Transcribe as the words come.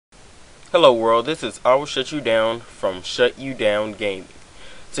Hello world, this is I Will Shut You Down from Shut You Down Gaming.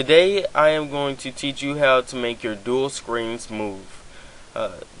 Today I am going to teach you how to make your dual screens move.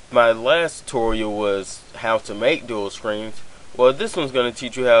 My last tutorial was how to make dual screens. Well, this one's going to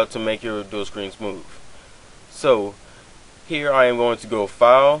teach you how to make your dual screens move. So, here I am going to go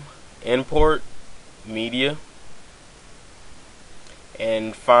File, Import, Media,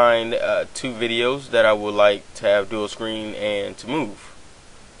 and find two videos that I would like to have dual screen and to move.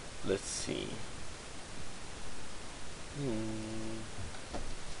 Let's see.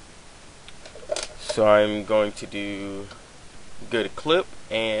 So I'm going to do good clip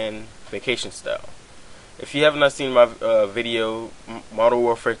and vacation style. If you have not seen my video Modern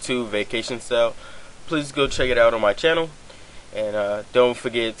Warfare 2 vacation style, please go check it out on my channel, and don't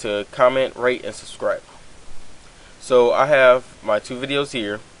forget to comment, rate, and subscribe. So I have my two videos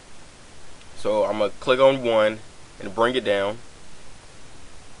here, so I'm gonna click on one and bring it down.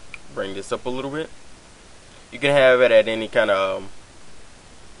 Bring this up a little bit. You can have it at any kind of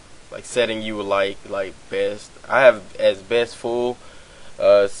like setting you would like best. I have as best full,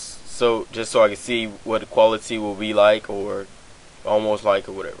 so just so I can see what the quality will be like, or almost like,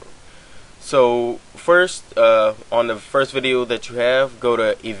 or whatever. So first, on the first video that you have, go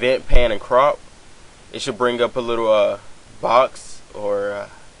to Event, Pan, and Crop. It should bring up a little box or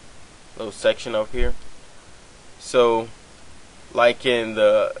little section up here. So, like in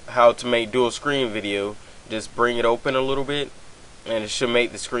the how to make dual screen video, just bring it open a little bit, and it should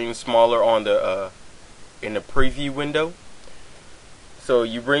make the screen smaller on the in the preview window. So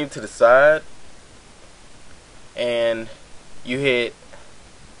you bring it to the side and you hit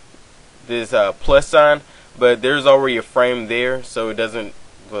this plus sign, but there's already a frame there, so it doesn't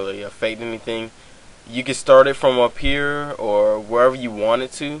really affect anything. You can start it from up here or wherever you want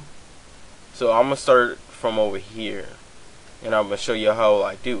it to. So I'm gonna start from over here, and I'm gonna show you how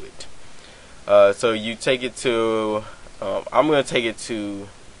I do it. So you take it to I'm gonna take it to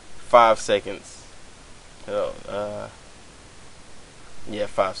 5 seconds. Yeah,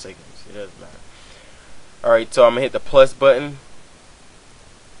 5 seconds. It doesn't matter. Alright, so I'm gonna hit the plus button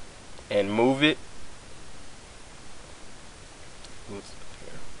and move it.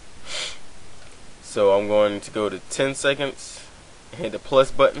 So I'm going to go to 10 seconds, hit the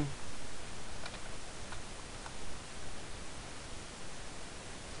plus button.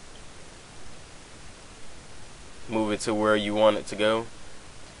 Move it to where you want it to go.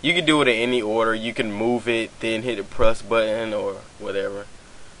 You can do it in any order. You can move it, then hit the plus button or whatever.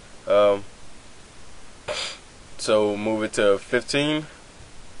 So move it to 15.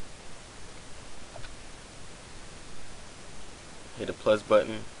 Hit the plus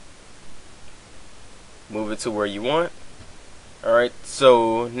button. Move it to where you want. Alright,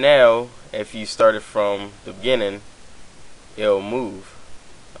 so now if you started from the beginning, it'll move.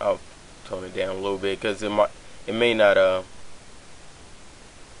 I'll tone it down a little bit because it may not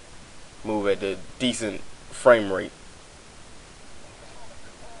move at the decent frame rate.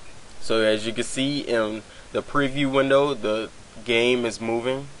 So as you can see in the preview window, the game is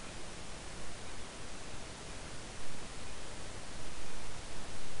moving.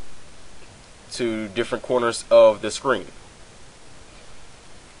 To different corners of the screen.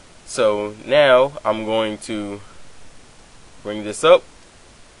 So now I'm going to bring this up,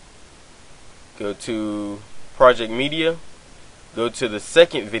 go to Project Media, go to the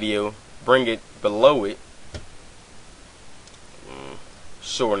second video, bring it below it,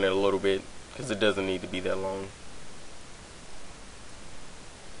 shorten it a little bit because it doesn't need to be that long.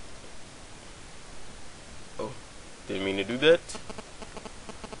 Oh, didn't mean to do that.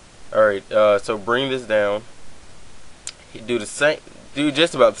 Alright, so bring this down. Do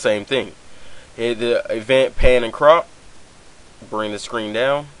just about the same thing. Hit the Event, Pan, and Crop. Bring the screen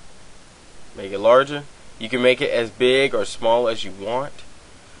down. Make it larger. You can make it as big or small as you want.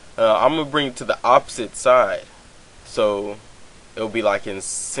 I'm gonna bring it to the opposite side, so it'll be like in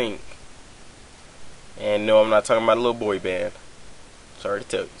sync. And no, I'm not talking about a little boy band. Sorry to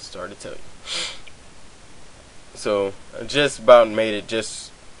tell you. So I just about made it just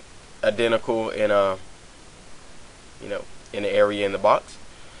identical in in the area in the box.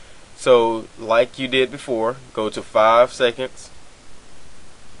 So like you did before, go to 5 seconds.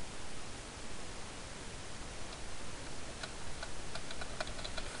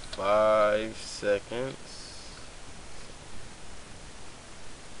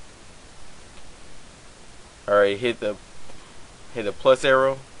 Alright, hit the plus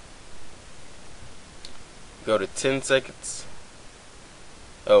arrow. Go to 10 seconds.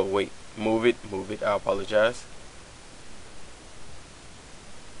 Oh wait, move it, I apologize.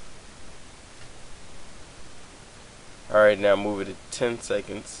 Alright, now move it to 10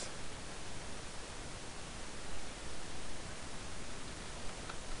 seconds.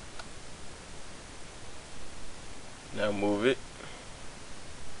 Now move it.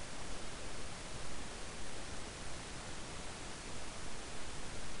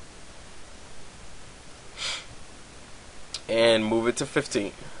 And move it to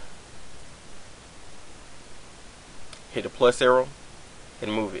 15. Hit the plus arrow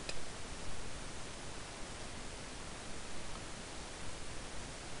and move it.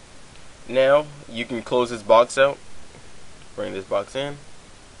 Now you can close this box out. Bring this box in.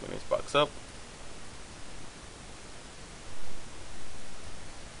 Bring this box up.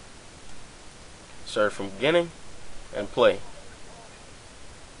 Start from beginning and play.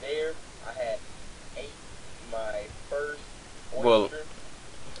 There, I had ate my first oyster. Well,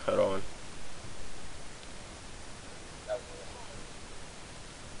 hold on.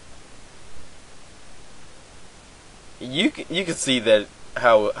 You can see that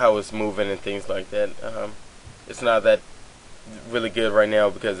how it's moving and things like that. It's not that really good right now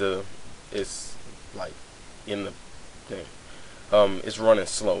because it's like in the thing. It's running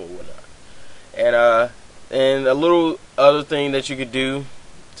slow or whatnot. And a little other thing that you could do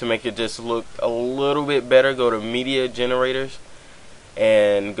to make it just look a little bit better, go to media generators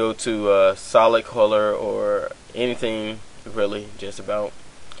and go to solid color or anything really, just about.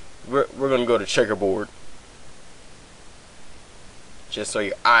 We're gonna go to checkerboard, just so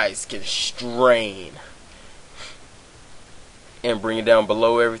your eyes can strain, and bring it down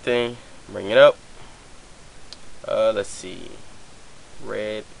below everything. Bring it up. Let's see.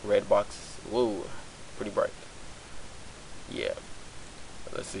 Red boxes. Whoa, pretty bright. Yeah.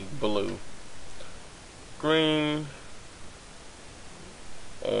 Let's see. Blue, green,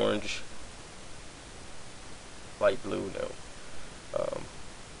 orange, light blue. No.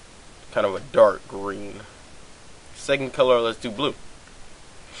 Kind of a dark green. Second color, let's do blue.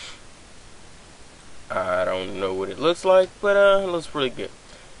 I don't know what it looks like, but it looks pretty good.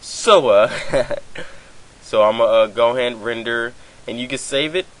 So so I'm gonna go ahead and render, and you can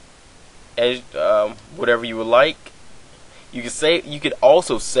save it as whatever you would like. You could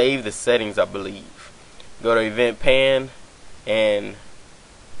also save the settings, I believe. Go to event pan, and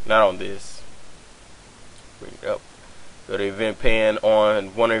not on this. Bring it up. Go to event pan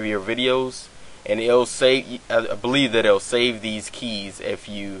on one of your videos, and it'll save. I believe that it'll save these keys if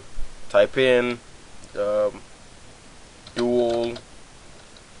you type in dual.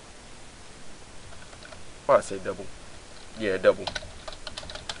 Why I say double? Yeah, double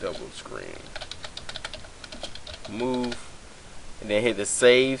screen. Move, and then hit the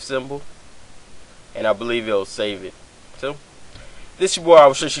save symbol, and I believe it'll save it. So this is where I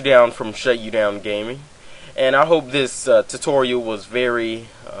will shut you down from Shut You Down Gaming. And I hope this tutorial was very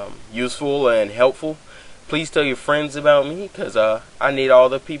useful and helpful. Please tell your friends about me, because I need all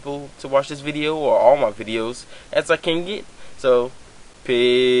the people to watch this video, or all my videos, as I can get. So,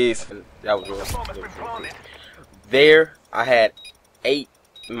 peace. That was real. There, I had ate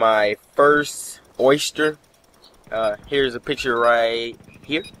my first oyster. Here's a picture right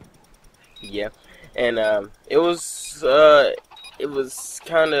here. Yeah, and it was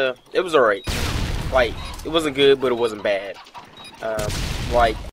alright. Like, it wasn't good, but it wasn't bad. Like,